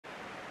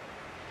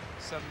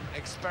Some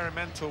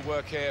experimental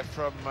work here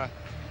from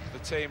the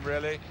team,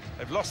 really.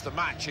 They've lost the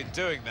match in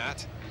doing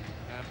that,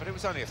 but it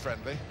was only a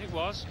friendly. It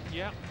was,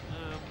 yeah.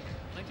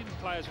 They didn't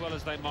play as well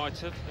as they might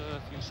have. A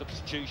few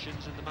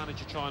substitutions, and the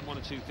manager trying one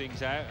or two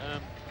things out.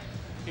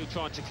 He'll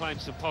try to claim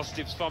some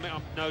positives from it,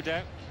 no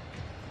doubt.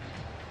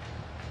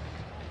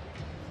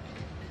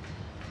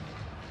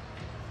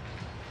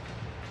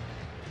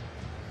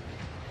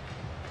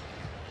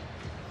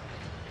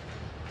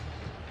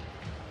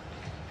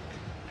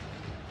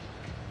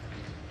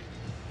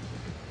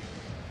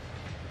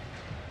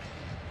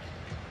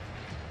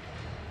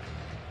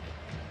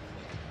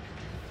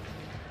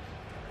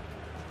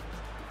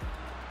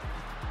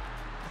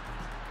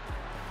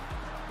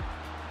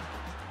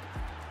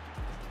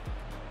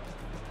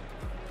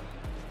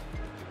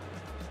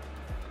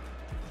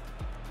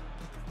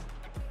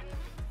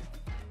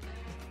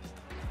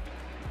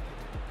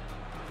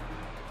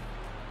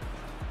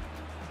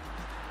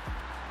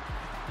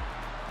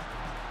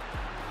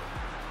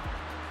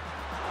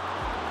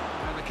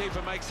 The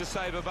keeper makes a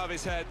save above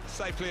his head,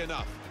 safely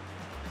enough.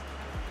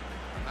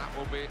 And that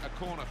will be a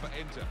corner for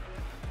Inter.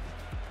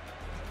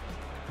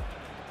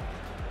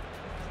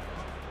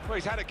 Well,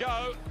 he's had a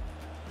go.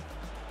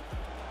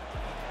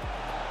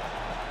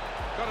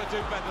 Got to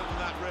do better than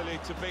that, really,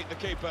 to beat the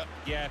keeper.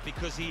 Yeah,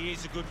 because he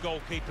is a good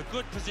goalkeeper.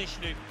 Good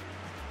positioning.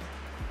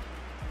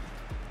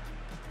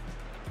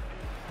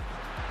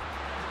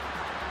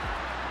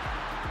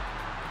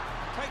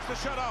 Takes the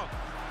shot on.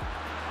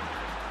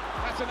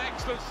 That's an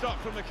excellent stop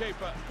from the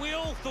keeper. We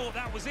all thought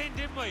that was in,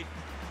 didn't we?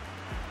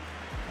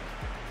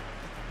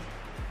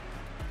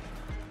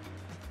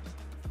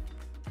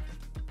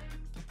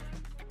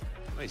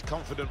 He's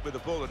confident with the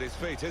ball at his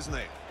feet, isn't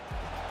he?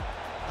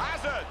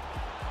 Hazard!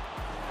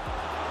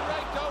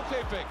 Great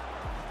goalkeeping.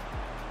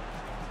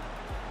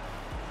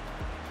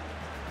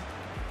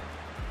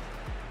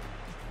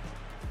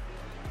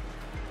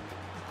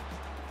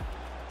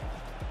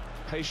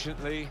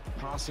 Patiently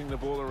passing the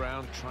ball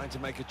around, trying to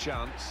make a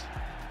chance.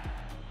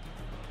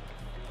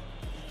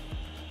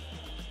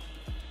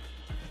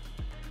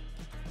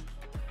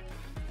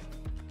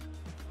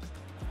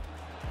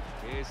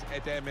 Here's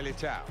Eder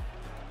Militao.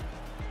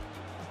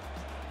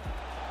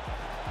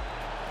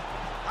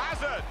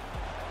 Hazard!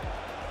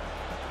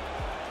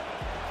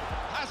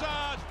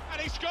 Hazard!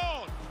 And he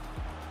scored!